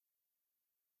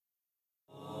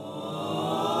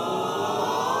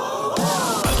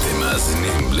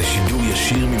לשידור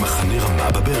ישיר ממחנה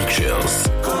רמה בברקשיירס.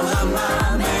 כל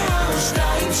רמה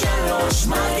 102.3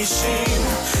 מרגישים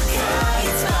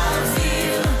קיץ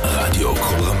באוויר. רדיו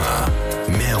כל רמה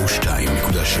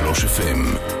 102.3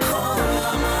 FM. כל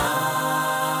רמה.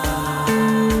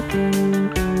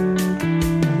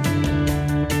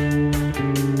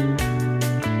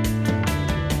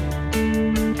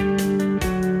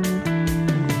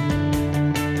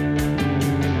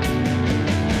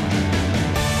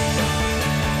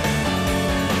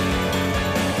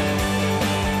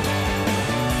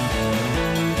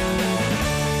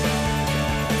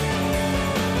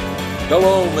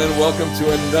 Hello and welcome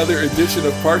to another edition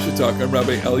of Parsha Talk. I'm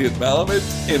Rabbi Elliot Malamet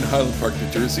in Highland Park, New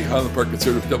Jersey, Highland Park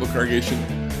Conservative Double Congregation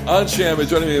on Sham. And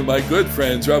joining me are my good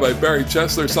friends, Rabbi Barry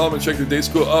Chesler, Solomon Schechter Day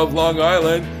School of Long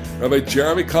Island, Rabbi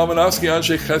Jeremy Kalmanowski,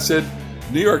 Anshe Chesed,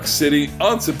 New York City,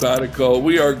 on sabbatical.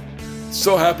 We are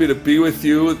so happy to be with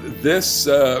you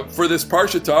for this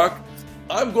Parsha Talk.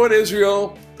 I'm going to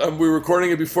Israel. We're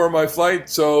recording it before my flight,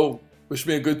 so wish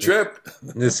me a good trip.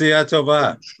 Nesiya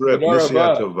Tova.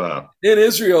 Nesiya Tova. In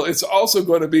Israel, it's also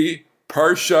going to be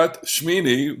Parshat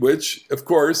Shmini, which, of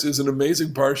course, is an amazing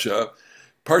Parsha.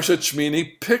 Parshat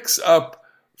Shmini picks up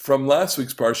from last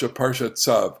week's Parsha, Parshat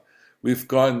Tzav. We've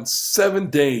gone 7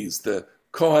 days. The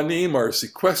Kohanim are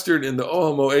sequestered in the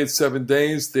Ohel Moed 7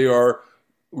 days. They are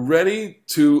ready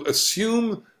to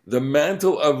assume the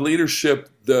mantle of leadership,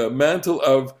 the mantle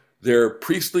of their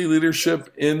priestly leadership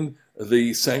in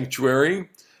the sanctuary,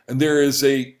 and there is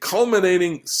a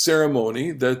culminating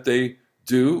ceremony that they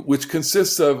do, which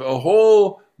consists of a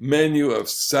whole menu of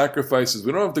sacrifices.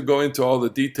 We don't have to go into all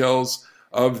the details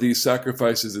of these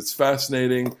sacrifices. It's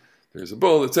fascinating. There's a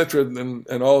bull, etc.,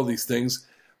 and all of these things.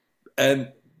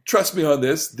 And trust me on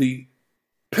this, the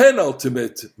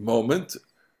penultimate moment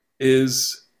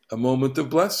is a moment of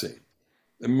blessing,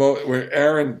 where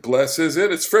Aaron blesses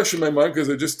it. It's fresh in my mind because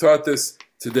I just taught this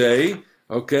today.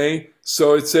 Okay,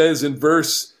 so it says in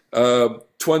verse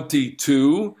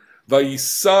 22,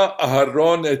 Vayisa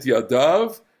Aharon et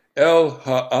yadav el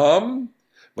ha'am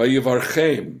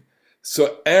vayivarchem.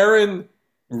 So Aaron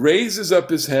raises up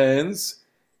his hands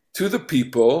to the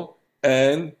people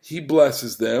and he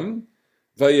blesses them.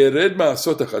 Vayered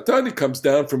ma'asot hachatan, he comes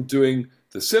down from doing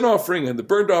the sin offering and the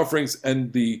burnt offerings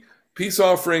and the peace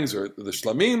offerings or the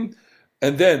shlamim.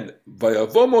 And then,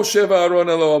 Vayavo Moshe v'Aaron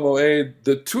el Ohel Moed,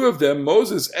 the two of them,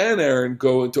 Moses and Aaron,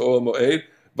 go into Ohel Moed,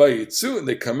 Vayitzu, and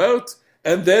they come out,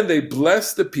 and then they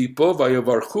bless the people,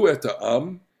 Vayavarchu et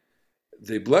ha'am,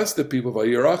 they bless the people,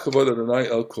 Vayirach avod Adonai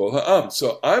el kol ha'am.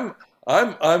 So I'm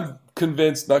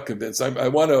convinced, not convinced, I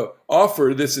want to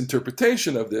offer this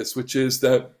interpretation of this, which is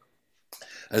that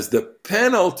as the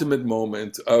penultimate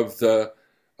moment of the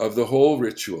whole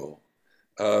ritual,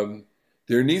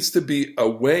 there needs to be a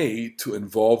way to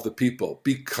involve the people,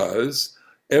 because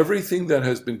everything that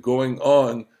has been going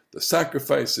on, the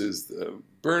sacrifices, the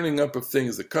burning up of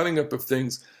things, the cutting up of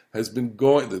things, has been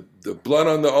going, the blood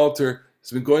on the altar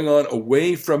has been going on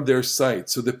away from their sight.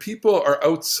 So the people are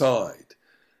outside,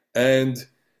 and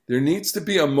there needs to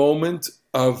be a moment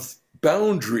of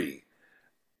boundary.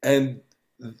 And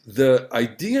the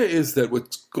idea is that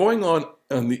what's going on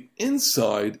the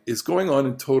inside is going on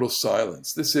in total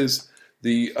silence. This is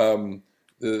the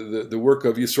work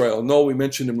of Yisrael. No, we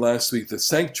mentioned him last week, the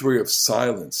sanctuary of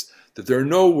silence, that there are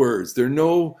no words, there's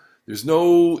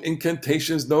no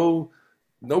incantations, no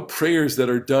prayers that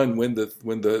are done when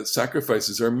the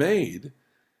sacrifices are made,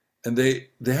 and they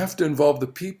have to involve the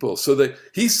people. So that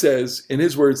he says, in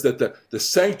his words, that the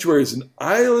sanctuary is an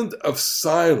island of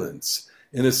silence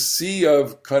in a sea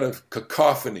of kind of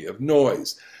cacophony, of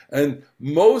noise. And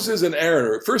Moses and Aaron,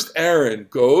 or first Aaron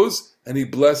goes and he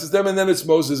blesses them, and then it's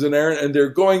Moses and Aaron, and they're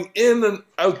going in and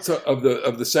out of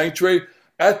the sanctuary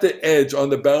at the edge, on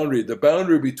the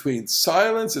boundary between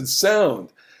silence and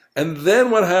sound. And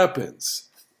then what happens?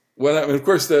 Of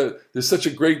course, there's such a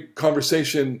great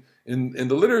conversation in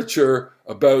the literature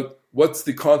about what's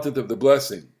the content of the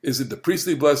blessing. Is it the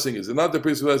priestly blessing? Is it not the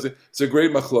priestly blessing? It's a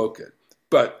great machloket.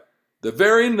 But the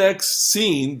very next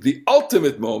scene, the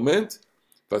ultimate moment,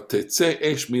 Vatetze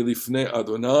esh milifnei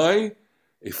Adonai,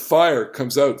 a fire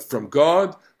comes out from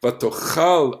God,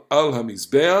 Vatochal al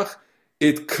hamizbeach,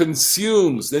 it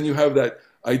consumes. Then you have that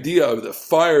idea of the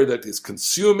fire that is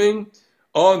consuming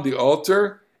on the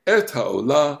altar, et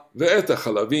ha'olah ve'et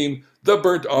ha'chalavim, the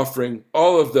burnt offering,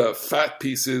 all of the fat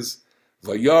pieces,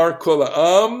 Vayar kol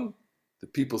ha'am, the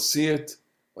people see it,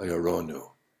 Vayaronu.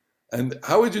 And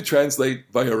how would you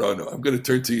translate Vayaronu? I'm going to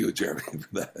turn to you, Jeremy, for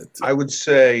that. I would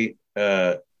say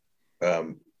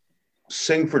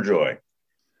sing for joy,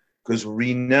 because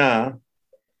Rina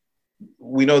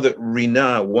we know that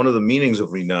Rina, one of the meanings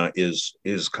of Rina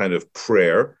is kind of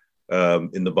prayer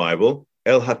in the Bible.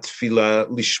 El hatfila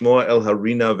lishmoa el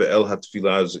harina ve'el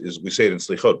hatfila is we say it in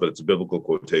Slichot, but it's a biblical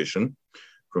quotation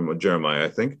from Jeremiah, I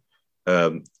think.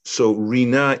 So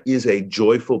Rina is a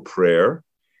joyful prayer,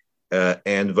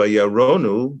 and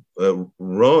Vayaronu,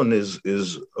 Ron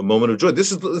is a moment of joy.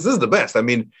 This is the best. I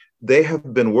mean, they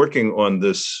have been working on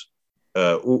this.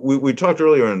 We talked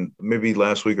earlier, and maybe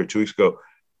last week or 2 weeks ago,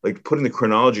 like putting the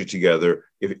chronology together.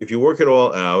 If you work it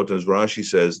all out, as Rashi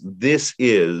says, this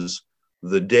is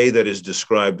the day that is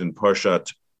described in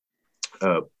Parshat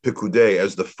Pikudei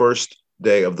as the first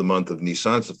day of the month of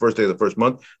Nisan. It's the first day of the first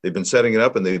month. They've been setting it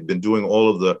up, and they've been doing all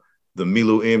of the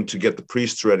miluim to get the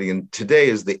priests ready. And today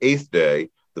is the 8th day,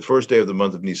 the first day of the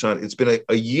month of Nisan. It's been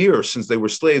a year since they were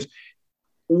slaves.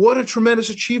 What a tremendous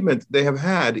achievement they have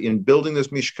had in building this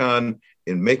Mishkan,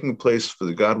 in making a place for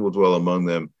the God will dwell among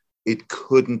them. It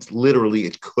couldn't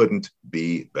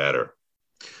be better.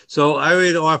 So I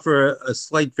would offer a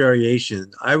slight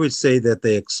variation. I would say that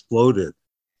they exploded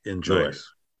in joy.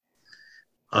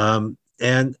 Nice.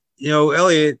 And,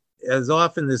 Elliot, as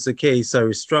often is the case, I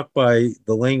was struck by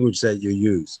the language that you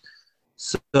use.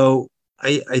 So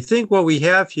I think what we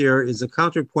have here is a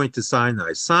counterpoint to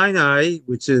Sinai. Sinai,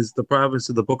 which is the province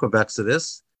of the book of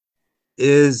Exodus,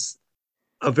 is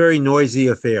a very noisy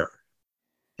affair.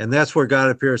 And that's where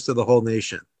God appears to the whole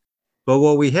nation. But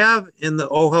what we have in the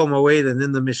Ohel Moed and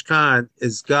in the Mishkan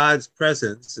is God's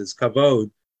presence, his kavod,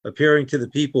 appearing to the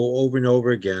people over and over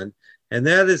again. And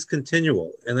that is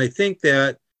continual. And I think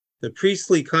that the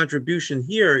priestly contribution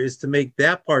here is to make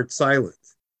that part silent,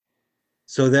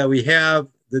 so that we have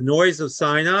the noise of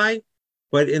Sinai,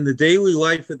 but in the daily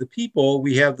life of the people,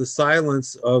 we have the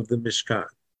silence of the Mishkan.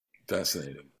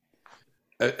 Fascinating.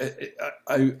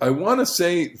 I want to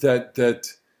say that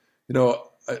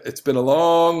it's been a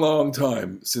long, long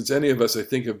time since any of us, I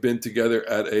think, have been together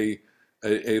at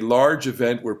a large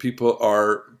event where people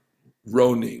are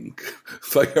roning,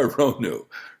 vayaronu,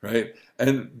 right?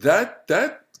 And that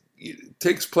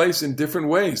takes place in different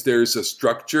ways. There's a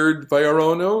structured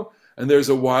vayaronu and there's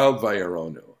a wild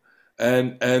vayaronu.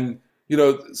 And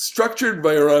structured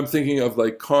vayaronu, I'm thinking of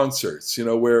like concerts,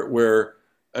 where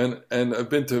and I've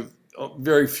been to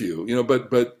very few,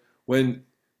 but when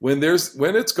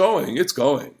it's going, it's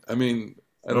going. I mean,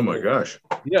 I don't know. Gosh.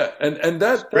 Yeah. And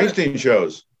that Springsteen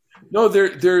shows. No,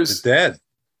 there's it's dead.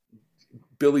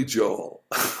 Billy Joel.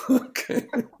 Okay.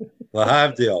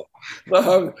 Lahavdil.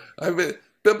 I mean,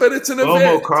 but it's an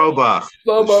event. Karlbach.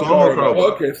 Shlomo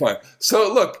Karlbach. Okay, fine.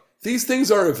 So look, these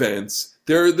things are events.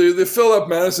 They fill up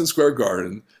Madison Square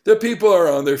Garden. The people are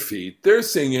on their feet. They're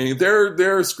singing.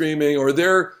 They're screaming, or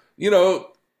they're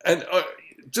and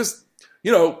just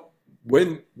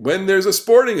when there's a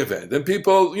sporting event and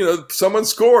people someone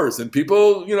scores and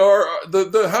people are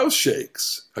the house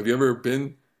shakes. Have you ever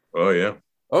been? Oh yeah.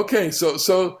 Okay,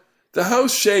 so the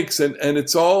house shakes and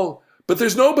it's all, but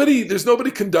there's nobody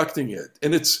conducting it,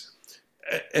 and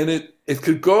it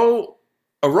could go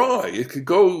awry. It could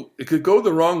go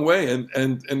the wrong way,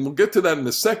 and we'll get to that in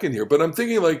a second here. But I'm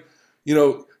thinking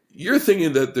you're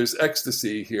thinking that there's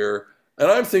ecstasy here, and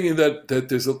I'm thinking that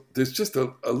there's just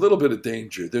a little bit of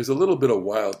danger. There's a little bit of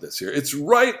wildness here. It's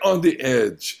right on the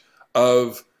edge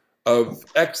of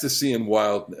ecstasy and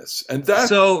wildness, and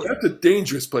that's a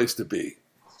dangerous place to be.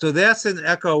 So that's an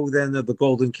echo then of the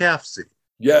golden calf scene.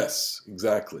 Yes,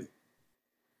 exactly.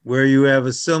 Where you have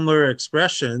a similar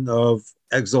expression of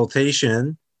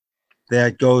exaltation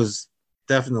that goes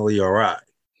definitely awry.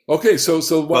 Okay, so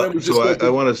why don't we just? I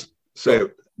want to say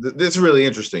this is really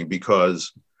interesting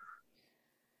because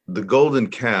the golden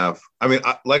calf. I mean,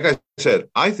 like I said,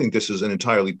 I think this is an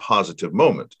entirely positive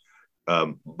moment,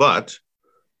 but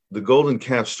the golden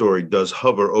calf story does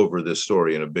hover over this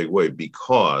story in a big way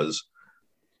because.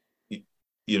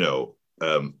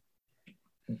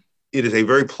 It is a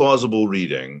very plausible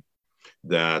reading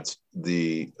that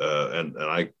and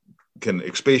I can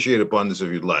expatiate upon this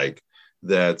if you'd like,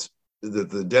 that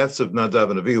the deaths of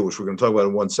Nadav and Avihu, which we're going to talk about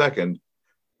in 1 second,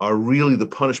 are really the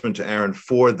punishment to Aaron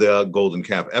for the golden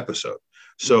calf episode.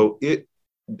 So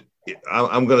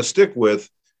I'm going to stick with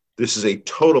this is a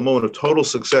total moment of total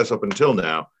success up until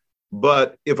now.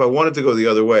 But if I wanted to go the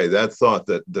other way, that thought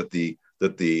that the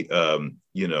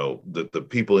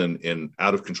people in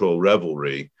out of control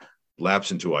revelry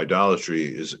lapse into idolatry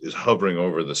is hovering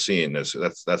over the scene.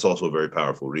 That's also a very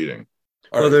powerful reading.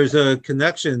 Well, there's a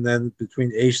connection then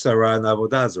between Eish Sarah and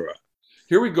Avodah Zarah.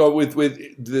 here we go with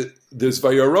there's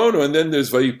Vayaronu and then there's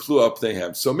Vayiplu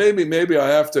Apnehem. So maybe I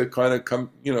have to kind of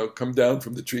come down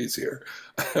from the trees here.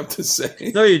 I have to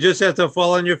say. No, you just have to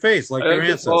fall on your face like your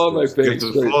ancestors. Fall on my face.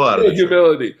 Fall out of the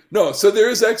humility. No, so there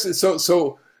is ecstasy.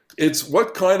 So it's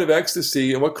what kind of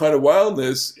ecstasy and what kind of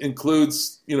wildness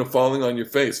includes falling on your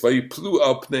face. Vayiplu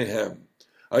Apnehem.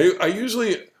 I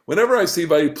usually, whenever I see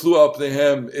Vayiplu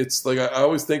Apnehem, it's like I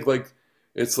always think like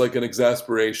it's like an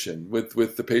exasperation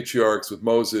with the patriarchs, with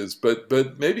Moses. But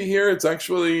maybe here it's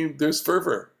actually there's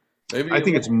fervor. Maybe I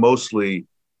think it's mostly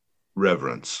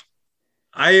reverence.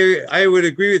 I would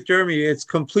agree with Jeremy. It's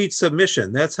complete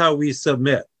submission. That's how we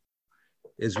submit.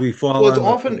 Is we fall. Well,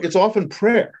 it's often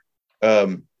prayer.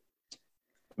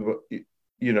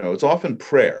 It's often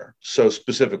prayer. So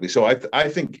specifically, so I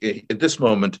think at this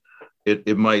moment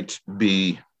it might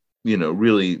be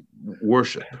really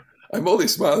worship. I'm only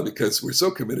smiling because we're so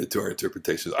committed to our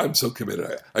interpretations. I'm so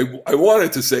committed. I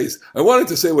wanted to say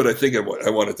what I think I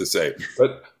wanted to say,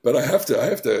 but I have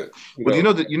to.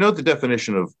 Well, the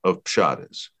definition of pshat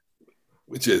is,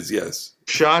 which is yes.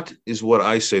 Pshat is what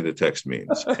I say the text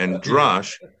means, and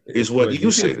drash is what you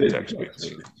say the text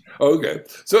means. Okay,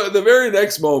 so at the very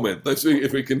next moment, let's see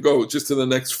if we can go just to the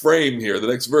next frame here, the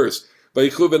next verse.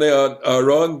 Vayichlu b'nei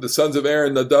Aaron, the sons of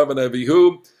Aaron, Nadav and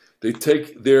Avihu, they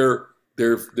take their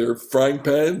frying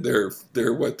pan, their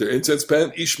incense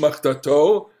pan, ish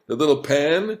machtato, the little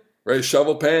pan, right,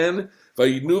 shovel pan,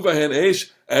 vayidnu vahen eish,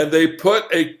 and they put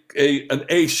an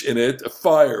eish in it, a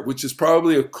fire, which is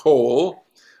probably a coal.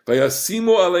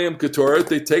 Vayasimu aleim ketoret,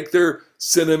 they take their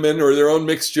cinnamon or their own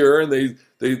mixture and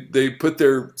they put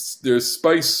their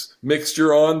spice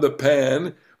mixture on the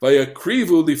pan.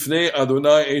 Vayakrivu lifnei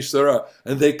Adonai eish zara,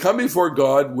 and they come before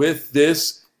God with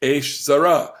this eish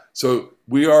zara. So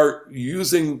we are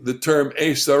using the term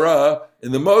eish zara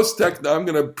in the most I'm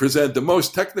going to present the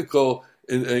most technical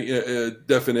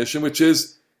definition, which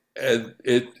is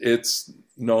it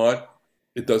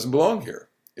doesn't belong here.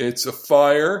 It's a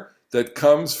fire that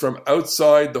comes from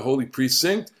outside the holy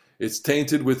precinct. It's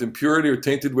tainted with impurity or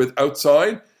tainted with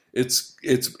outside. It's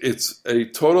a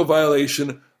total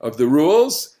violation of the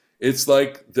rules. It's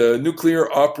like the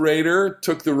nuclear operator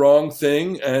took the wrong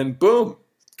thing and boom,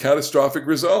 catastrophic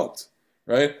result,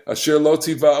 right? Asher lo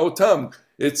tiva otam.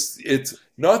 It's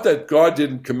not that God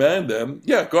didn't command them.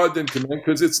 Yeah, God didn't command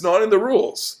because it's not in the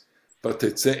rules. But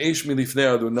the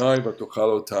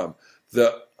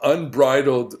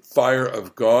unbridled fire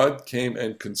of God came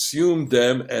and consumed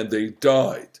them, and they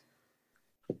died.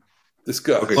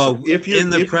 Discuss. Okay, well, in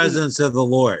the presence of the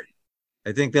Lord,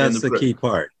 I think that's the key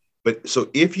part. But so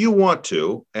if you want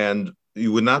to, and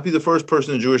you would not be the first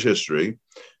person in Jewish history,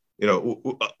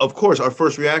 of course, our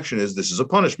first reaction is this is a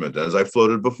punishment. As I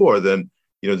floated before, then,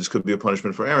 this could be a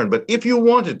punishment for Aaron. But if you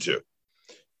wanted to,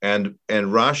 and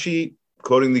Rashi,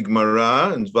 quoting the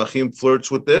Gemara and Zvachim, flirts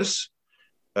with this,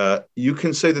 you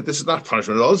can say that this is not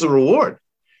punishment at all. It's a reward.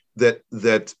 That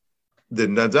the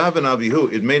Nadav and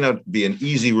Avihu, it may not be an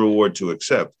easy reward to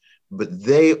accept, but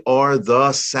they are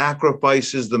the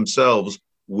sacrifices themselves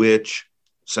which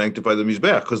sanctify the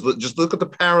Mizbeach. Because just look at the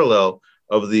parallel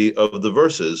of the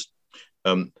verses.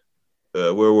 Where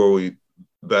were we?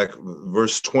 Back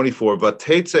verse 24.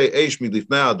 Vatetze eish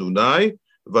milifnei Adonai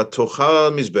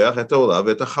vatochal Mizbeach et haolav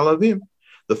et hachalavim.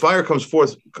 The fire comes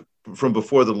forth from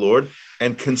before the Lord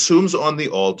and consumes on the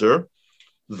altar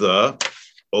the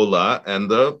olah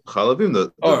and the chalavim,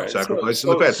 the sacrifice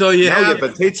and the fat. So you have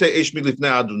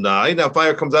now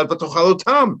fire comes out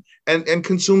and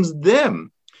consumes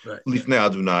them. Lifnei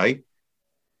Adonai.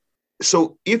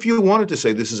 So if you wanted to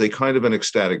say this is a kind of an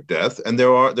ecstatic death, and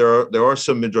there are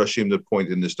some midrashim that point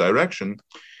in this direction,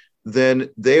 then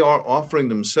they are offering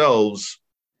themselves,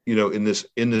 in this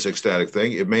ecstatic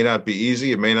thing. It may not be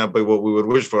easy. It may not be what we would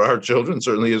wish for our children.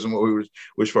 Certainly isn't what we would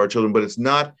wish for our children. But it's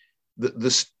not. The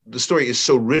story is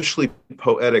so richly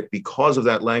poetic because of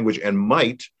that language, and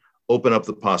might open up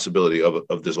the possibility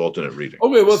of this alternate reading.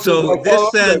 Okay, well, so this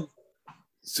then.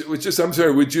 I'm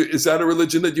sorry. Is that a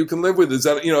religion that you can live with? Is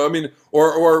that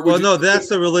or? Well, no, that's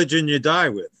the religion you die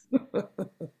with.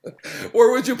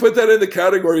 Or would you put that in the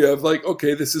category of like,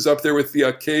 okay, this is up there with the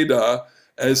Akedah?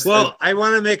 I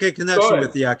want to make a connection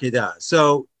with the Akedah.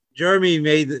 So Jeremy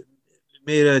made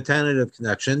a tentative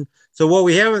connection. So what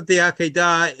we have with the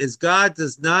Akedah is God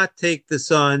does not take the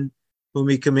son whom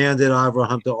he commanded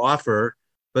Abraham to offer,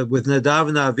 but with Nadav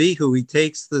and Avihu, he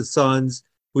takes the sons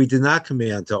who he did not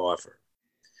command to offer.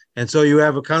 And so you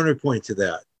have a counterpoint to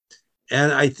that.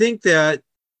 And I think that,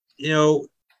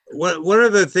 one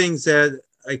of the things that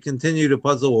I continue to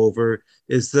puzzle over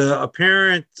is the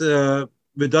apparent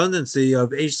redundancy of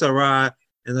Eish Sarah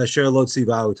and Asher Lo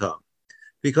Tzivah Otam.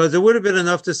 because it would have been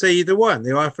enough to say either one.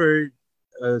 They offered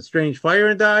a strange fire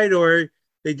and died, or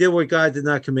they did what God did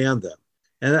not command them.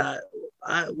 And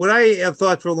what I have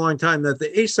thought for a long time, that the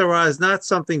Eish Sarah is not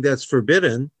something that's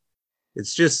forbidden.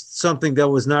 It's just something that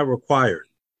was not required.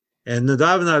 And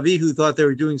Nadav and Avihu thought they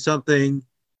were doing something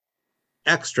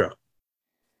extra,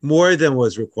 more than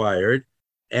was required.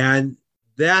 And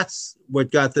that's what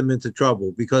got them into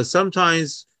trouble, because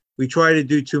sometimes we try to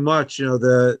do too much.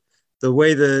 The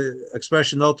way the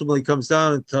expression ultimately comes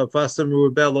down, tafasa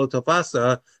merubah lo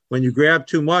tafasa, when you grab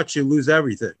too much, you lose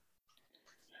everything.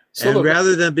 So and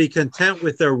rather than be content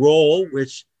with their role,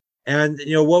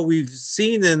 what we've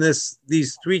seen in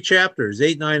these 3 chapters,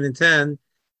 8, 9, and 10,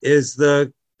 is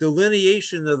the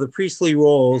delineation of the priestly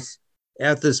roles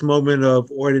at this moment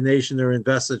of ordination or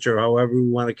investiture, however we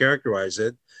want to characterize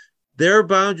it. Their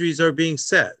boundaries are being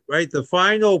set, right? The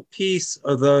final piece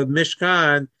of the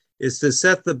Mishkan is to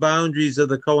set the boundaries of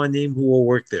the Kohanim who will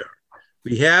work there.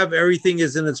 We have everything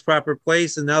is in its proper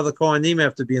place, and now the Kohanim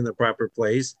have to be in the proper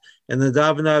place, and the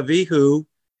Nadav and Avihu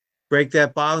break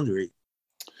that boundary.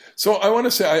 So I want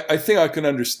to say, I think I can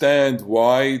understand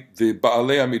why the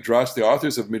Baalei Midrash, the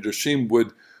authors of Midrashim,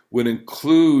 would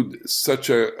include such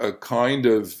a kind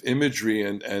of imagery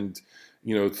and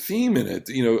theme in it.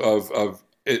 Of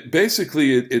it.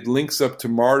 Basically, it links up to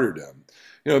martyrdom.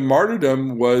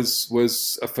 Martyrdom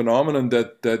was a phenomenon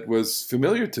that was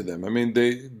familiar to them. I mean,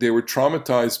 they were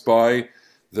traumatized by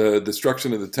the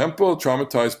destruction of the temple,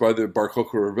 traumatized by the Bar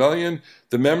Kokhba rebellion.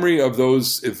 The memory of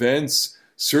those events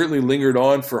certainly lingered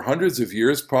on for hundreds of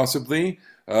years, possibly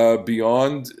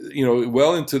beyond,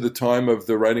 well into the time of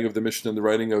the writing of the Mishnah and the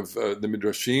writing of the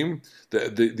Midrashim.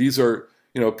 These are,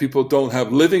 people don't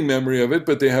have living memory of it,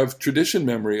 but they have tradition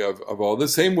memory of all the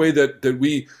same way that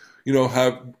we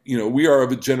we are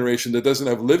of a generation that doesn't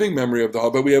have living memory of the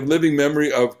Holocaust, but we have living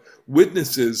memory of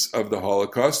witnesses of the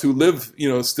Holocaust who live,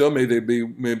 still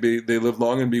maybe they live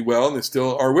long and be well, and they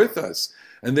still are with us,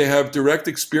 and they have direct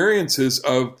experiences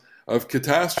of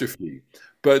catastrophe.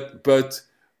 But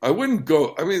I wouldn't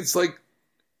go. I mean, it's like,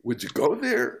 would you go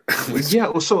there? Yeah.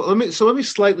 Well, so let me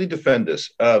slightly defend this.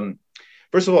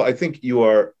 First of all, I think you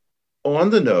are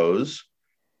on the nose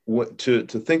to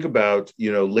think about,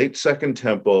 late Second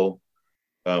Temple,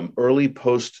 early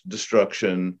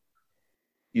post-destruction,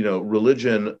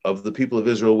 religion of the people of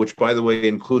Israel, which, by the way,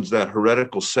 includes that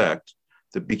heretical sect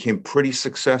that became pretty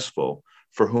successful,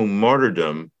 for whom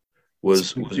martyrdom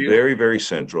was very, very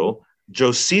central.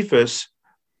 Josephus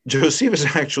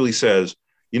actually says,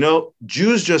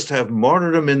 Jews just have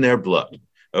martyrdom in their blood.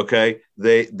 Okay,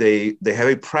 they have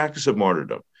a practice of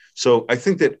martyrdom. So I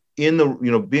think that in the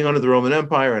being under the Roman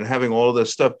Empire and having all of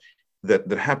this stuff that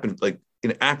happened, like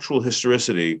in actual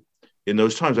historicity in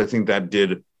those times, I think that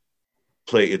did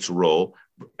play its role.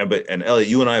 And Elliot,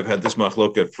 you and I have had this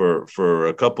machloket for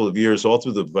a couple of years, all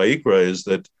through the Vayikra, is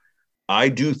that I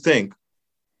do think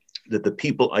that the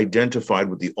people identified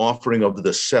with the offering of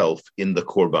the self in the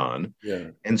Korban.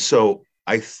 Yeah. And so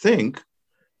I think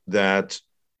that,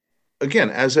 again,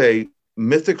 as a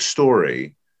mythic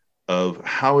story of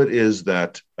how it is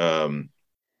that the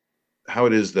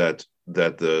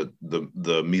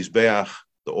Mizbeach,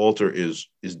 the altar, is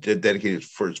dedicated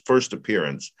for its first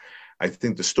appearance, I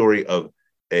think the story of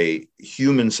a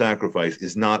human sacrifice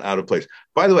is not out of place.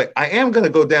 By the way, I am going to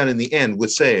go down in the end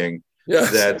with saying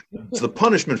that it's the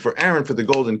punishment for Aaron for the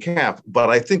golden calf, but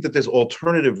I think that this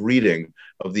alternative reading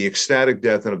of the ecstatic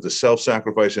death and of the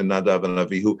self-sacrifice in Nadav and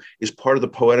Avihu is part of the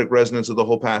poetic resonance of the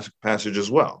whole passage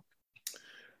as well.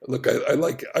 Look, I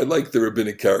like the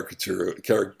rabbinic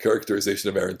characterization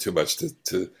of Aaron too much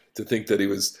to think that he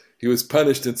was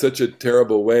punished in such a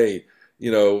terrible way.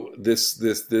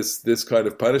 This kind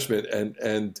of punishment,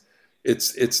 and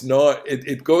it's not.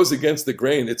 It goes against the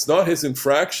grain. It's not his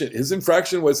infraction. His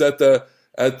infraction was at the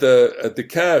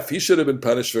calf. He should have been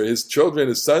punished for it. His children,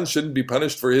 his sons, shouldn't be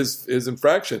punished for his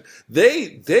infraction.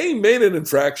 They made an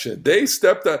infraction. They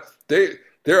stepped up. They're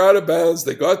out of bounds.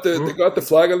 They got the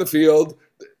flag on the field.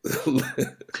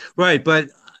 Right, but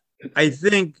I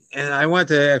think, and I want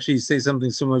to actually say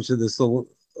something similar to this a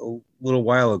little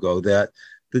while ago, that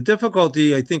the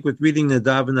difficulty, I think, with reading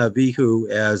Nadav and Avihu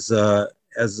as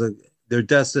their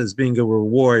deaths as being a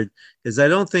reward is I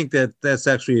don't think that that's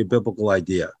actually a biblical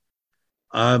idea.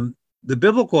 The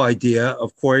biblical idea,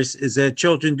 of course, is that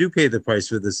children do pay the price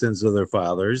for the sins of their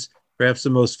fathers. Perhaps the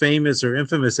most famous or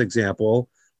infamous example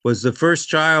was the first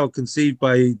child conceived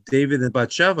by David and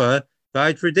Bathsheba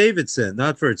died for David's sin,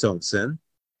 not for its own sin.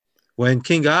 When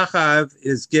King Achav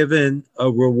is given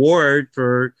a reward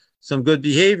for some good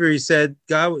behavior, he said,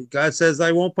 God says,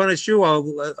 I won't punish you,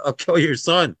 I'll kill your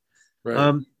son.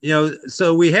 Right.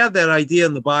 So we have that idea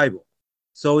in the Bible.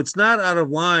 So it's not out of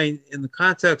line in the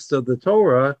context of the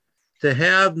Torah to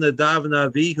have Nadav and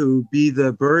Avihu be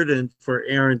the burden for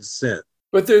Aaron's sin.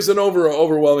 But there's an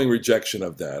overwhelming rejection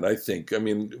of that, I think. I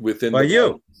mean, within By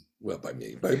you. Well, by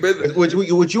me.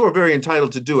 Which you are very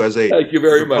entitled to do as a. Thank you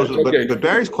very much. Okay. But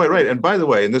Barry's quite right. And by the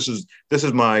way, and this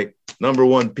is my number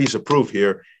one piece of proof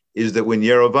here, is that when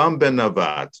Yerovam ben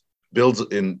Navat builds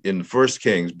in First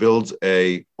Kings, builds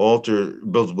a altar,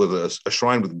 builds with a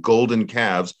shrine with golden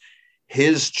calves,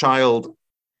 his child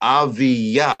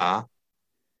Aviyah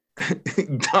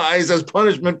dies as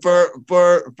punishment for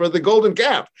the golden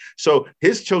calf. So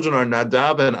his children are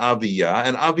Nadav and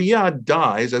Aviyah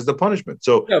dies as the punishment.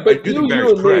 So yeah, but I do think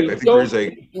Barry's correct. I think there's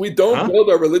we don't build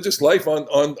our religious life on.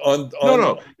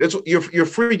 No. That's you're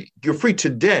free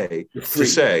today to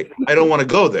say I don't want to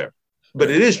go there. But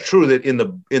it is true that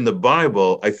in the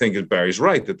Bible, I think Barry's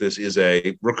right that this is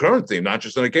a recurrent theme, not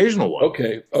just an occasional one.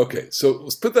 Okay. So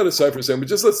let's put that aside for a second. But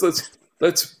just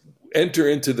let's enter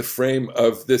into the frame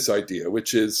of this idea,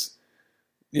 which is,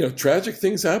 tragic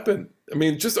things happen. I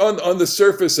mean, just on the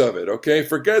surface of it. Okay,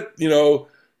 forget all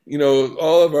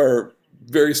of our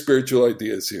very spiritual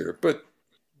ideas here, but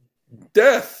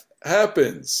death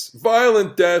happens.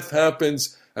 Violent death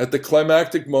happens at the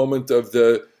climactic moment of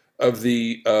the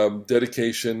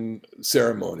dedication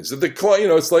ceremonies.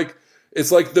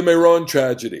 It's like the Meron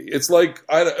tragedy. It's like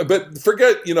but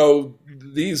forget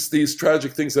these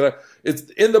tragic things it's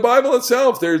in the Bible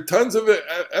itself. There are tons of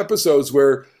episodes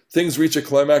where things reach a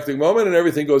climactic moment and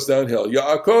everything goes downhill.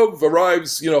 Yaakov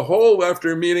arrives whole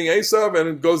after meeting Esav, and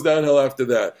it goes downhill after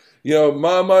that.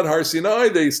 Ma'amad Har Sinai,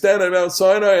 they stand at Mount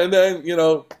Sinai, and then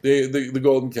the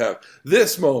golden calf.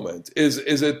 This moment is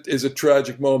a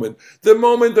tragic moment. The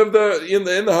moment of in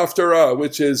the Haftarah,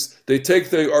 which is they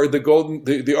take the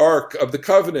Ark of the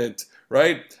Covenant,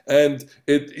 right, and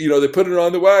they put it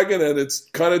on the wagon, and it's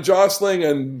kind of jostling,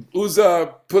 and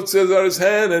Uzzah puts it on his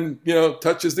hand and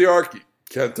touches the Ark. He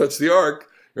can't touch the Ark.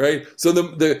 Right, so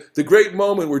the great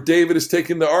moment where David is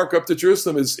taking the Ark up to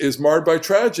Jerusalem is marred by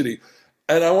tragedy.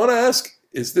 And I want to ask: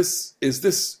 Is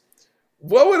this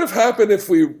what would have happened if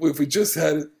we just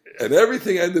had and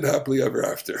everything ended happily ever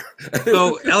after?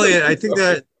 So, Elliot, I think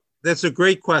that's a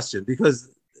great question, because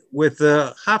with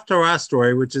the Haftarah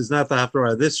story, which is not the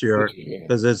Haftarah this year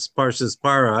because it's Parshas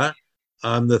Parah,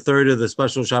 the third of the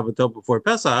special Shabbatot before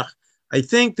Pesach, I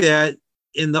think that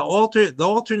in the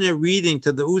alternate reading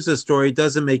to the Uzzah story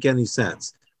doesn't make any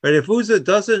sense. But if Uzzah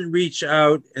doesn't reach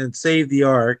out and save the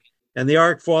Ark, and the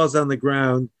Ark falls on the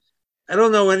ground, I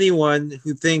don't know anyone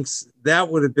who thinks that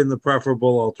would have been the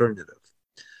preferable alternative.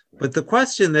 But the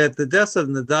question that the deaths of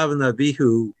Nadav and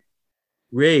Abihu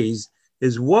raised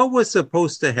is what was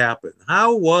supposed to happen?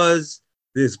 How was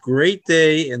this great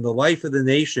day in the life of the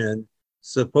nation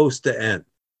supposed to end?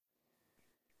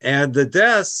 And the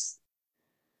deaths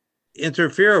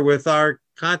interfere with our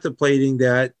contemplating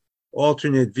that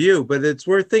alternate view, but it's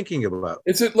worth thinking about.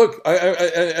 Look,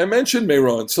 I mentioned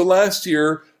Meron. So last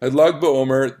year at Lag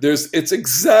BaOmer, it's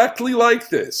exactly like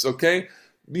this, okay?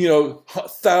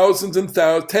 Thousands and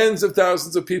tens of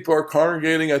thousands of people are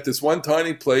congregating at this one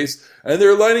tiny place, and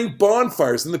they're lighting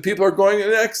bonfires, and the people are going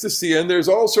in ecstasy, and there's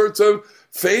all sorts of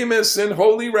famous and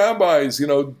holy rabbis,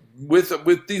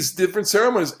 with these different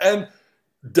ceremonies, and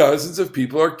dozens of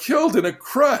people are killed in a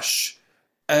crush,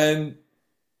 and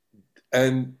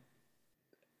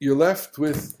you're left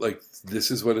with this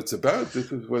is what it's about.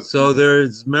 This is what. So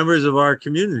there's members of our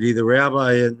community, the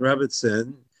rabbi in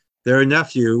Rebbitzin, their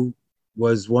nephew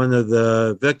was one of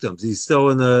the victims. He's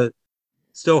still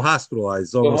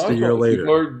hospitalized almost a year later.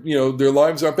 People are, their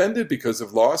lives are upended because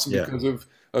of loss and because of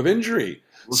injury.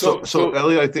 So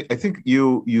Elliot, I think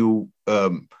you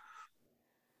I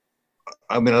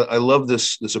love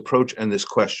this approach and this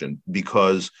question,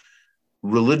 because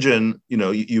religion,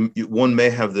 one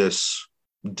may have this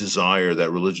desire that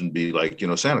religion be like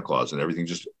Santa Claus and everything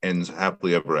just ends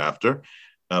happily ever after,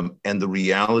 and the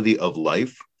reality of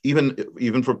life,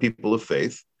 even for people of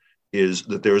faith, is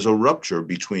that there is a rupture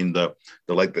between the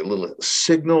little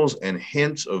signals and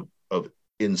hints of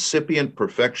incipient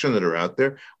perfection that are out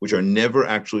there, which are never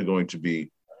actually going to be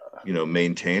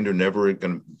maintained, or never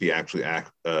going to be actually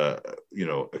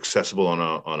accessible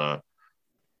on a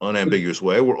unambiguous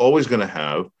way. We're always going to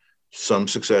have some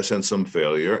success and some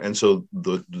failure, and so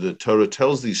the Torah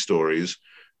tells these stories,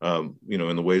 in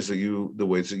the ways that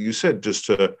you said, just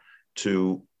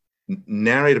to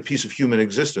narrate a piece of human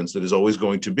existence that is always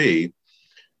going to be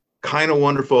kind of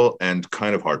wonderful and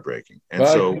kind of heartbreaking. And I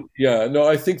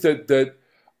think that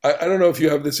I don't know if you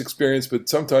have this experience, but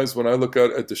sometimes when I look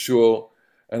out at the shul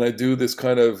and I do this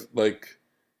kind of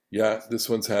Yeah, this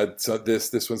one's had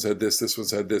this one's had this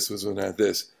one's had this one had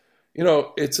this.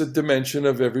 It's a dimension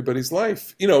of everybody's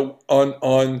life.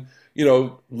 On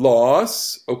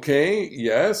loss, okay,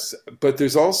 yes, but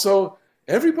there's also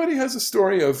everybody has a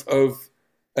story of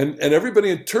and everybody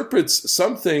interprets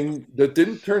something that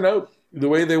didn't turn out the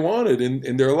way they wanted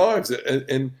in their lives,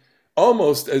 and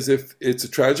almost as if it's a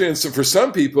tragedy. And so for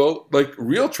some people, like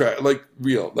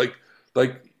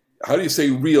how do you say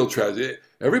real tragedy?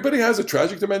 Everybody has a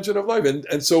tragic dimension of life,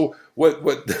 and so what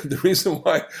the reason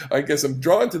why I guess I'm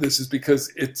drawn to this is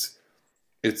because it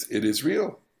is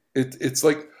real. It's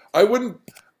like I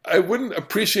wouldn't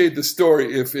appreciate the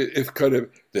story if kind of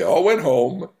they all went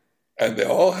home and they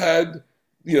all had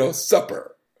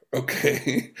supper.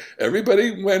 Okay,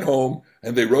 everybody went home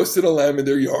and they roasted a lamb in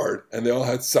their yard and they all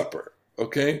had supper.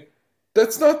 Okay,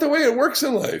 that's not the way it works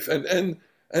in life, and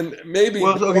maybe.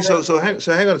 Well, okay, so hang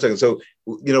on a second. So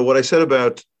what I said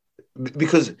about,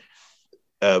 because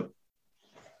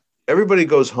everybody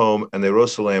goes home and they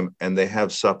roast a lamb and they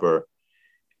have supper,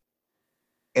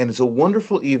 and it's a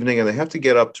wonderful evening, and they have to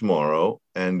get up tomorrow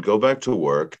and go back to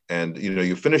work, and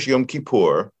you finish Yom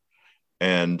Kippur,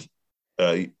 and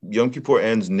Yom Kippur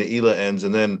ends, Ne'ilah ends,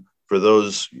 and then for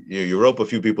those, you rope a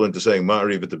few people into saying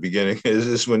Ma'ariv at the beginning,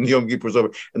 is when Yom Kippur is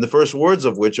over, and the first words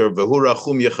of which are V'hu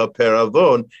rachum yechaper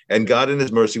avon, and God in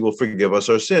His mercy will forgive us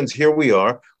our sins. Here we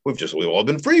are, we've all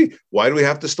been free. Why do we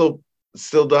have to still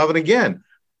daven again?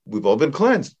 We've all been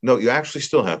cleansed. No, you actually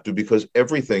still have to, because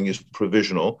everything is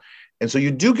provisional, and so you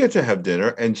do get to have dinner,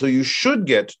 and so you should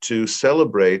get to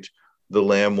celebrate the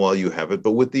lamb while you have it,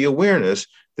 but with the awareness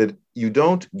that you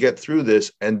don't get through this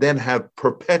and then have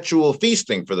perpetual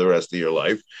feasting for the rest of your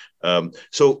life.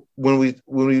 So when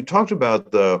we talked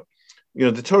about the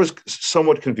Torah is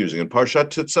somewhat confusing. In Parshat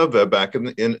Tetzaveh, back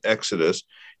in Exodus,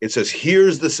 it says,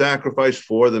 "Here's the sacrifice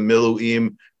for the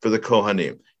Miluim, for the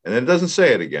Kohanim," and then it doesn't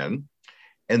say it again.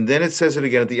 And then it says it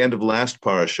again at the end of last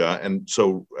parasha. And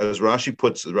so, as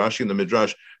Rashi in the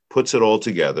Midrash puts it all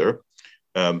together,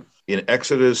 in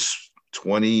Exodus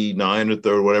 29 or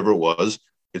 30, whatever it was,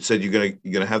 it said you're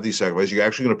gonna have these sacrifices. You're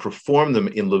actually going to perform them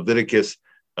in Leviticus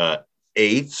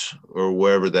 8 or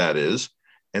wherever that is,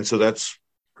 and so that's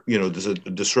there's a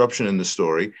disruption in the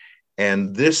story.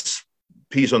 And this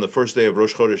piece on the first day of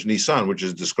Rosh Chodesh Nisan, which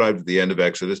is described at the end of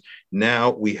Exodus,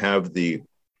 now we have the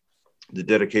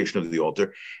dedication of the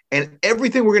altar, and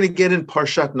everything we're going to get in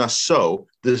Parshat Naso,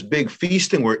 this big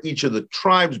feasting where each of the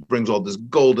tribes brings all this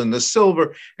gold and the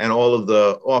silver and all of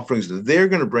the offerings that they're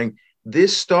going to bring.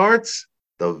 This starts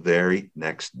the very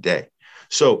next day.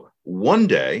 So one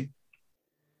day,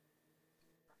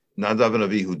 Nadav and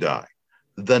Avihu die.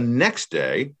 The next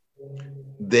day,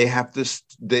 they have this.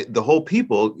 The whole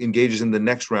people engages in the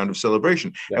next round of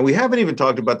celebration. Yeah. And we haven't even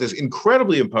talked about this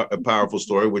incredibly powerful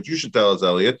story, which you should tell us,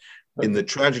 Elliot, in the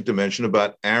tragic dimension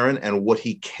about Aaron and what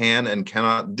he can and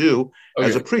cannot do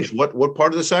as a priest. What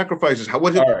part of the sacrifice is?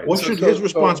 What should his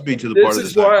response be to the part of the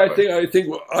sacrifice? This is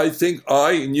why I think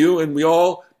I and you and we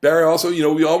all, Barry also,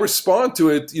 we all respond to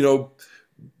it,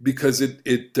 because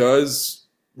it does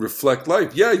reflect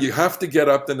life. Yeah, you have to get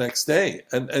up the next day.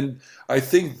 And I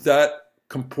think that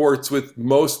comports with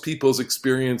most people's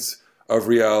experience of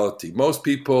reality. Most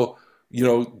people,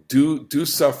 do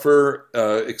suffer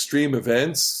extreme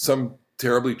events, some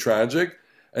terribly tragic,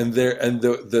 and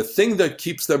the thing that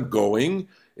keeps them going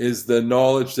is the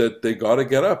knowledge that they got to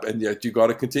get up, and yet you got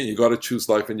to continue. You got to choose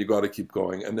life, and you got to keep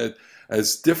going. And that,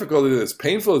 as difficult as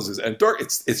painful as it is, and dark,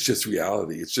 it's just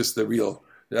reality. It's just the real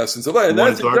essence of life. And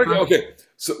that's exactly okay.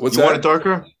 So what's that? You want it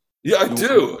darker? Yeah, I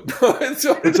do.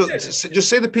 Just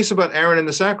say the piece about Aaron and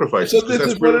the sacrifices. So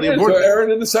that's really important. So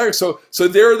Aaron and the sacrifice. So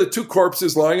there are the two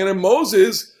corpses lying, and then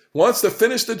Moses wants to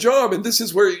finish the job, and this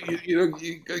is where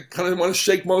you kind of want to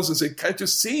shake Moses and say, "Can't you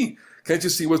see? Can't you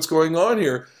see what's going on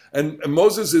here?" And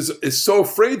Moses is so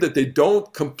afraid that they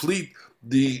don't complete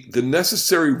the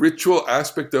necessary ritual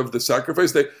aspect of the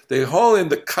sacrifice. They haul in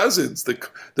the cousins,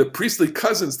 the priestly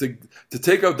cousins, to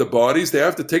take out the bodies. They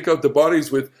have to take out the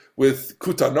bodies with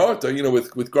kutanot,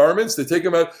 with garments. They take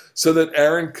them out so that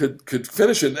Aaron could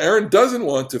finish it. And Aaron doesn't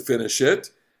want to finish it,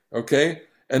 okay?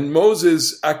 And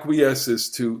Moses acquiesces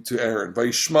to Aaron.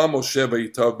 Vayishma Moshe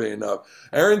vayitav be'einav.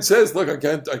 Aaron says, "Look, I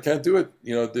can't do it.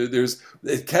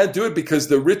 It can't do it because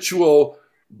the ritual,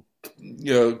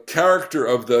 character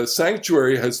of the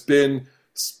sanctuary has been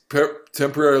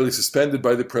temporarily suspended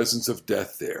by the presence of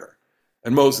death there."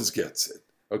 And Moses gets it.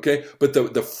 Okay, but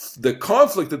the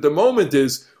conflict at the moment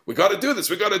is, we got to do this,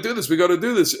 we got to do this, we got to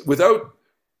do this, without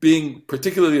being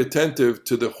particularly attentive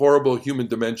to the horrible human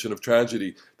dimension of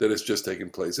tragedy that has just taken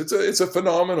place. It's a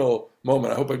phenomenal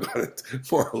moment. I hope I got it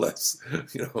more or less,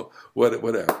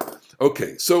 whatever.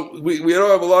 Okay, so we don't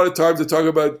have a lot of time to talk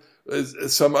about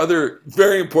some other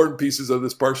very important pieces of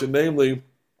this parsha, namely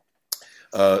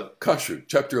Kashrut,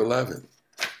 chapter 11.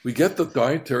 We get the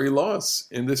dietary laws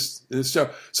in this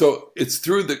chapter. So it's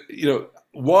through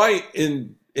why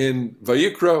in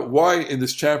Vayikra, why in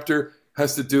this chapter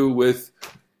has to do with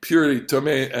purity,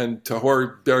 Tomei, and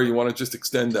Tahor. Barry, you want to just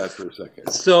extend that for a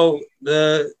second? So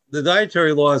the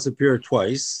dietary laws appear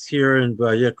twice here in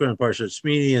Vayikra and Parshat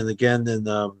Shmini, and again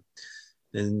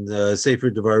in Sefer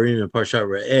Devarim and Parshat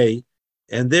Re'eh.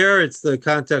 And there the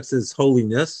context is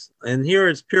holiness, and here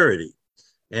it's purity.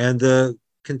 And the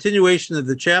continuation of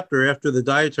the chapter after the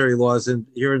dietary laws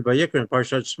here in Vayikra and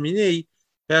Parshat Shmini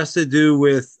has to do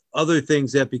with other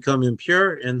things that become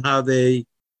impure and how they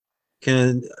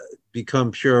can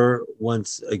become pure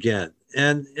once again.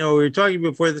 And we were talking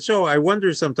before the show, I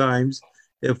wonder sometimes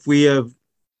if we have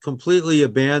completely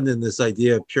abandoned this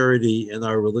idea of purity in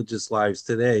our religious lives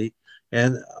today.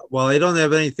 And while I don't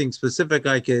have anything specific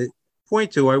I could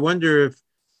point to, I wonder if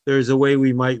there's a way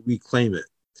we might reclaim it.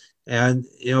 And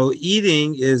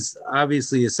eating is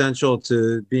obviously essential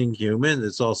to being human.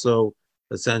 It's also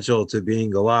essential to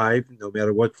being alive, no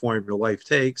matter what form your life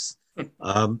takes.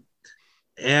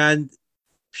 And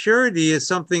purity is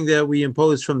something that we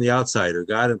impose from the outside, or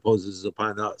God imposes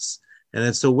upon us. And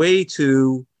it's a way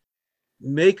to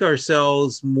make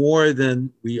ourselves more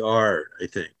than we are, I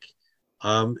think.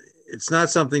 It's not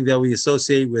something that we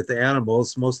associate with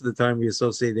animals. Most of the time we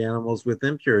associate animals with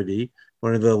impurity.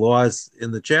 One of the laws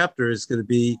in the chapter is going to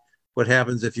be what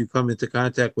happens if you come into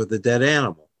contact with a dead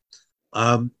animal.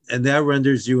 And that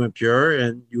renders you impure,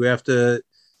 and you have to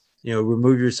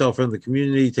remove yourself from the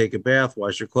community, take a bath,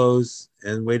 wash your clothes,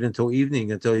 and wait until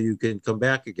evening until you can come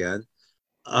back again.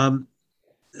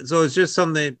 So it's just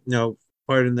something,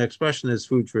 part of the expression is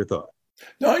food for thought.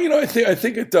 No, I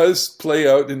think it does play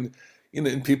out in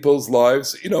people's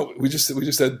lives. We just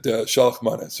had Shalach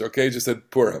Manas, okay? Just had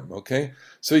Purim, okay?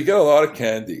 So you get a lot of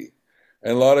candy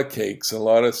and a lot of cakes and a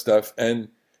lot of stuff, and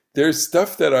there's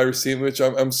stuff that I receive which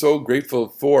I'm so grateful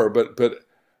for, but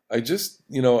I just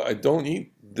I don't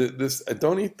eat this. I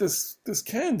don't eat this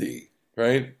candy,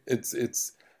 right?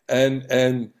 It's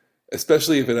and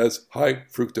especially if it has high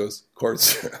fructose corn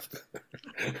syrup,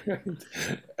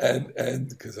 and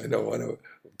because I know one of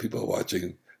people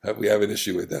watching, we have an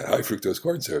issue with that high fructose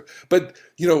corn syrup. But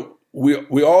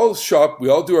we all shop, we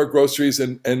all do our groceries,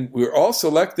 and we're all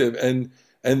selective, and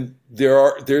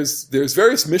there's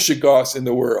various mishigas in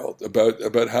the world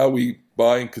about how we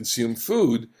buy and consume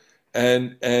food,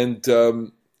 and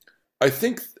I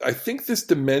think this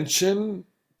dimension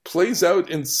plays out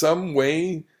in some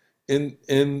way in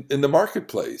the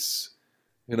marketplace.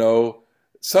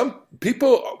 Some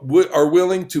people are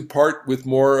willing to part with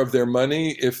more of their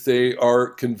money if they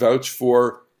can vouch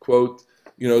for, quote,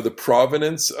 the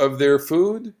provenance of their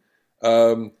food.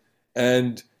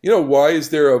 And why is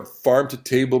there a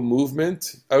farm-to-table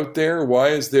movement out there? Why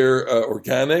is there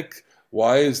organic?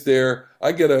 Why is there?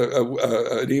 I get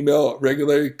an email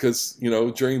regularly because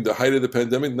during the height of the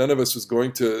pandemic, none of us was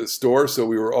going to a store, so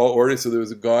we were all ordering. So there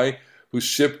was a guy who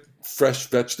shipped fresh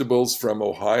vegetables from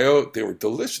Ohio. They were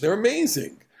delicious. They're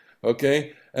amazing.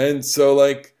 Okay, and so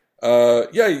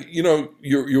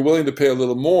you're willing to pay a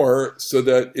little more so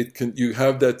that you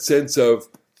have that sense of,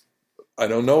 I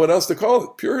don't know what else to call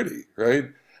it, purity, right?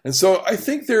 And so I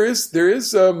think there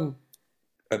is an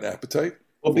appetite.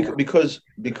 Well, because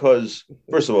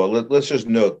first of all, let's just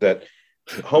note that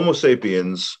Homo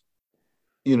sapiens,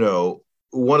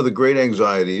 one of the great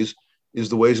anxieties is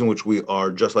the ways in which we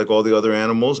are just like all the other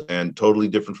animals and totally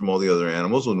different from all the other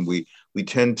animals. And we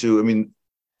tend to,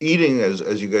 eating,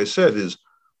 as you guys said, is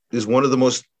one of the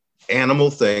most animal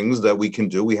things that we can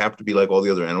do. We have to be like all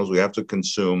the other animals. We have to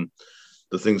consume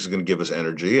the things that are going to give us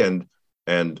energy. And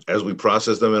as we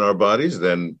process them in our bodies,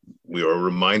 then we are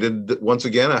reminded once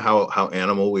again of how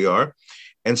animal we are.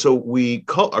 And so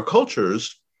our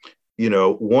cultures,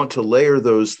 want to layer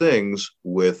those things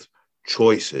with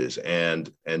choices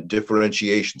and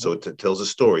differentiation. So it tells a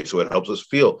story. So it helps us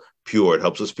feel pure. It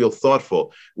helps us feel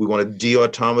thoughtful. We want to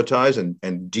de-automatize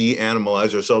and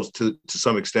de-animalize ourselves to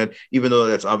some extent, even though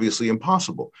that's obviously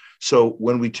impossible. So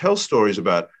when we tell stories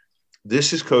about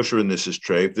this is kosher and this is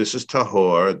treif, this is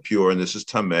tahor, pure, and this is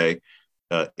tameh,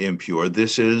 impure,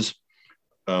 this is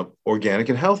organic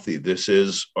and healthy, this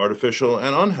is artificial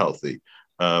and unhealthy.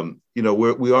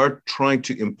 We are trying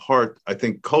to impart, I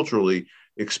think, culturally,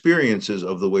 experiences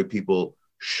of the way people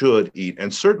should eat.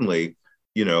 And certainly,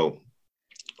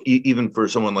 even for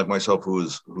someone like myself who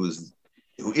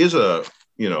is a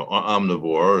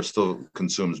omnivore or still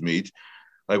consumes meat,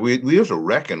 like we have to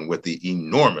reckon with the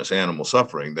enormous animal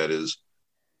suffering that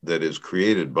is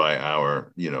created by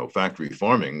our factory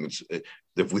farming.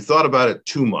 If we thought about it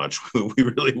too much, we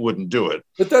really wouldn't do it.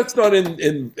 But that's not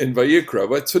in Vayikra.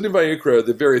 But so in Vayikra,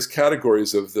 the various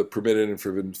categories of the permitted and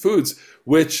forbidden foods,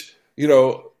 which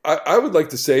I would like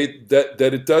to say that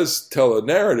it does tell a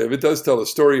narrative. It does tell a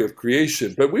story of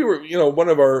creation. But we were, one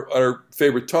of our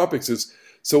favorite topics is,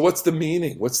 so what's the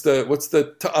meaning? What's the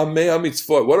ta'amei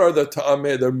mitzvot? What are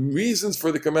the reasons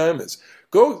for the commandments?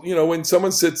 Go, when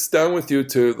someone sits down with you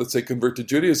to, let's say, convert to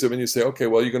Judaism, and you say, okay,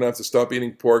 well, you're going to have to stop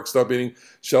eating pork, stop eating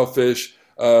shellfish,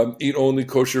 eat only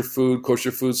kosher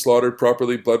food slaughtered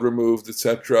properly, blood removed,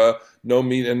 etc. No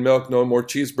meat and milk, no more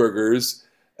cheeseburgers.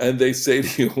 And they say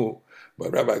to you,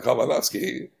 but Rabbi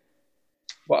Kamenetsky,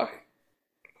 why?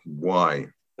 Why?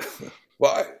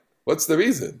 Why? What's the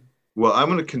reason? Well, I'm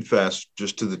going to confess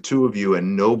just to the two of you,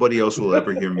 and nobody else will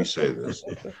ever hear me say this,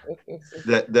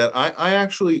 that I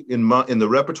actually, in the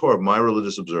repertoire of my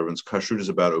religious observance, kashrut is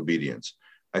about obedience.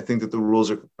 I think that the rules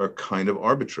are kind of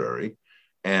arbitrary,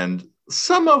 and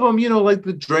some of them, like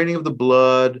the draining of the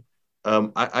blood,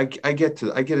 I get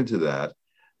into that,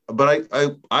 but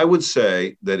I would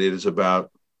say that it is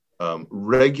about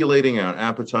regulating our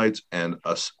appetites and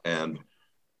us and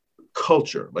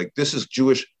culture. Like, this is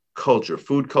Jewish culture.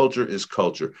 Food culture is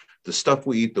culture. The stuff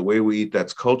we eat, the way we eat,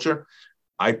 that's culture.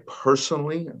 I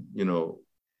personally,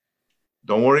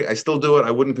 don't worry, I still do it.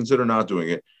 I wouldn't consider not doing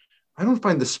it. I don't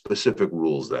find the specific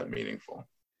rules that meaningful.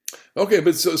 Okay,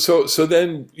 but so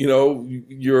then,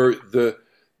 you're the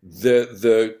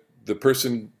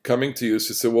person coming to you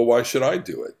to say, well, why should I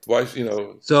do it? Why,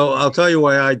 So I'll tell you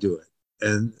why I do it.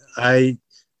 And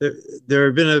there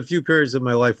have been a few periods of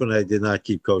my life when I did not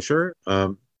keep kosher.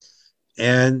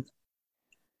 And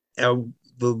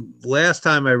the last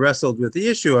time I wrestled with the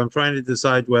issue, I'm trying to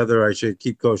decide whether I should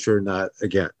keep kosher or not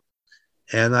again.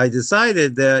 And I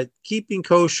decided that keeping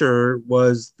kosher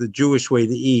was the Jewish way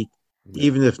to eat,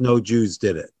 even if no Jews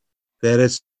did it. That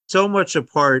it's so much a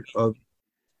part of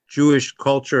Jewish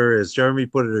culture, as Jeremy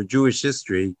put it, or Jewish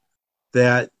history,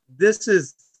 that this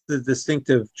is the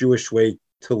distinctive Jewish way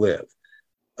to live.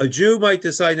 A Jew might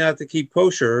decide not to keep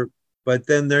kosher, but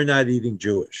then they're not eating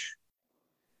Jewish.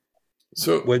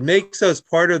 So what makes us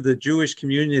part of the Jewish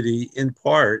community, in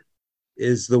part,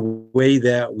 is the way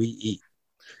that we eat.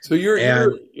 So you're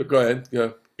go ahead.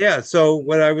 Yeah. Yeah. So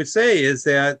what I would say is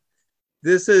that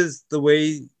this is the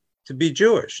way to be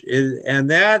Jewish. And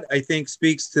that, I think,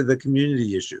 speaks to the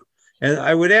community issue. And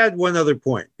I would add one other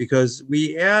point, because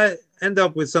we end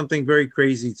up with something very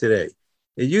crazy today.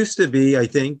 It used to be, I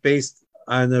think, based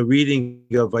on a reading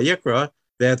of Vayikra,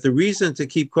 that the reason to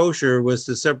keep kosher was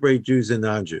to separate Jews and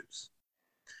non-Jews.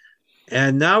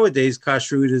 And nowadays,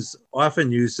 kashrut is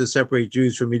often used to separate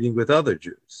Jews from eating with other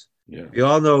Jews. Yeah. We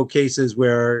all know cases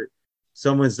where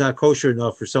someone's not kosher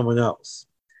enough for someone else.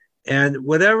 And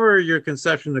whatever your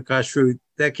conception of kashrut,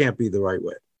 that can't be the right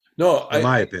way. No, in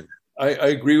my opinion. I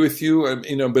agree with you.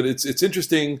 But it's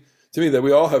interesting to me that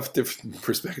we all have different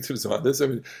perspectives on this. I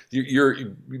mean,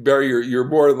 Barry, you're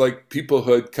more like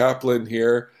peoplehood Kaplan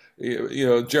here.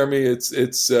 Jeremy,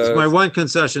 it's my one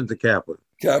concession to Kaplan.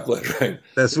 Kaplan, right?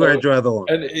 That's where I draw the line.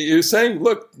 And you're saying,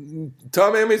 look,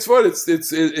 Ta'amei mitzvot,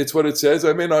 it's what it says.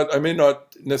 I may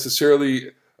not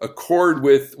necessarily accord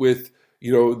with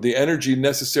the energy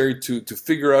necessary to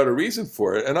figure out a reason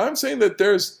for it. And I'm saying that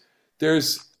there's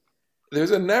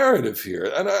a narrative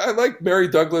here, and I like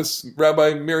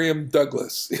Rabbi Miriam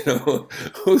Douglas,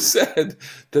 who said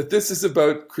that this is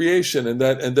about creation, and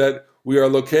that we are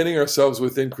locating ourselves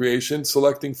within creation,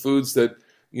 selecting foods that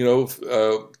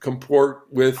comport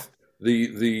with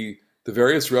the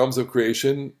various realms of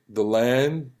creation, the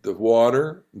land, the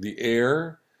water, the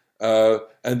air,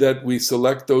 and that we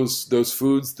select those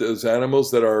foods, those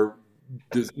animals that are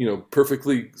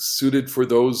perfectly suited for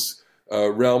those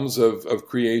realms of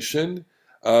creation,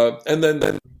 and then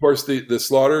of course the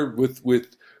slaughter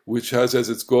which has as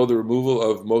its goal the removal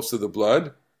of most of the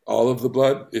blood, all of the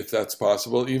blood, if that's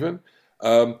possible even.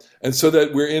 And so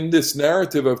that we're in this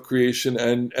narrative of creation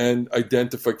and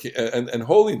identification and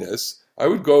holiness. I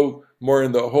would go more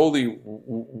in the holy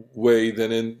way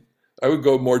I would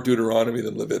go more Deuteronomy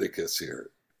than Leviticus here.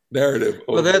 Narrative.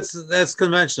 Well, that's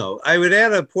conventional. I would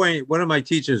add a point. One of my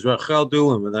teachers, Rachel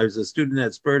Dulam, when I was a student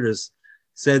at Spertus,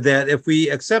 said that if we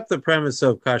accept the premise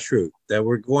of kashrut, that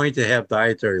we're going to have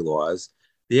dietary laws,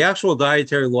 the actual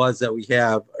dietary laws that we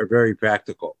have are very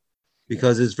practical.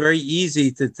 Because it's very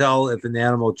easy to tell if an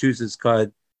animal chews its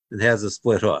cud and has a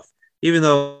split hoof. even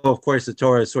though, of course, the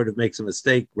Torah sort of makes a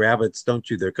mistake. Rabbits don't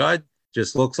chew their cud,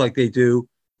 just looks like they do.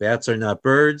 Bats are not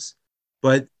birds.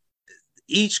 But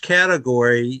each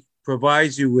category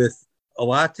provides you with a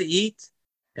lot to eat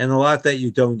and a lot that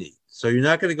you don't eat. So you're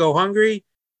not going to go hungry,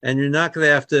 and you're not going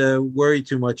to have to worry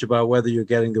too much about whether you're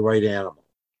getting the right animal.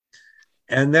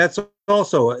 And that's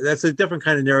a different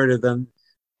kind of narrative than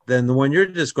the one you're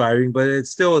describing, but it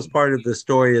still is part of the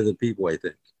story of the people, I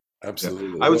think.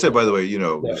 Absolutely. Yeah. I would say, by the way,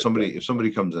 if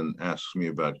somebody comes and asks me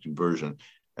about conversion,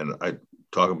 and I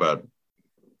talk about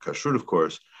kashrut, of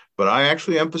course, but I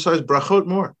actually emphasize brachot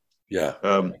more. Yeah.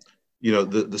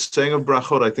 The saying of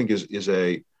brachot, I think, is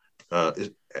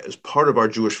part of our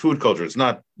Jewish food culture. It's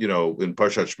not, in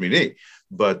Parshat Shmini,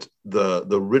 but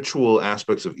the ritual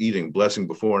aspects of eating, blessing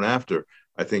before and after,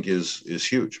 I think is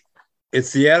huge.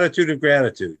 It's the attitude of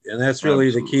gratitude, and that's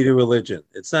really the key to religion.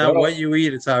 It's not what you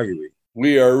eat, it's how you eat.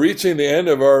 We are reaching the end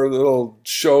of our little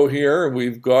show here.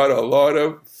 We've got a lot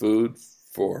of food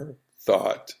for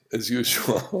thought, as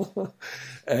usual.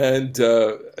 And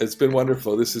it's been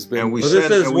wonderful. This has been...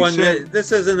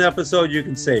 This is an episode you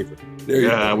can savor.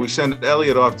 We send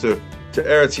Elliot off to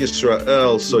Eretz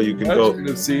Yisrael so you can go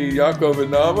to see Yaakov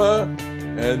and Nama,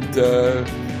 and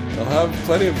I'll have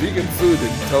plenty of vegan food in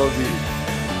Tel Aviv.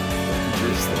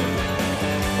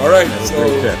 All right, so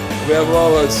we have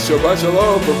all a Shabbat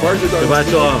Shalom for Parshat Shabbat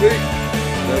Shalom.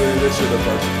 Another edition of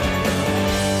Parshat.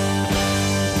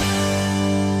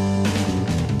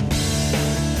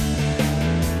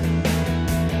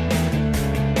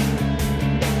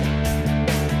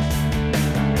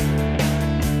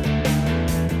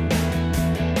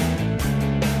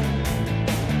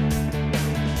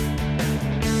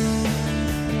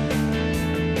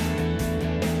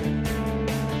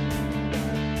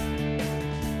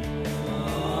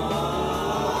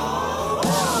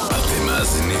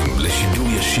 לשידור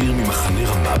ישיר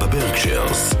ממחנה רמה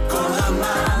בברקשיירס. כל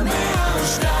רמה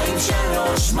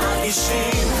 102.3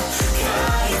 מרגישים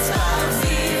קיץ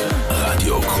באוויר.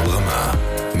 רדיו כל רמה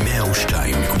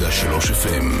 102.3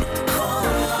 FM. כל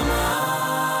רמה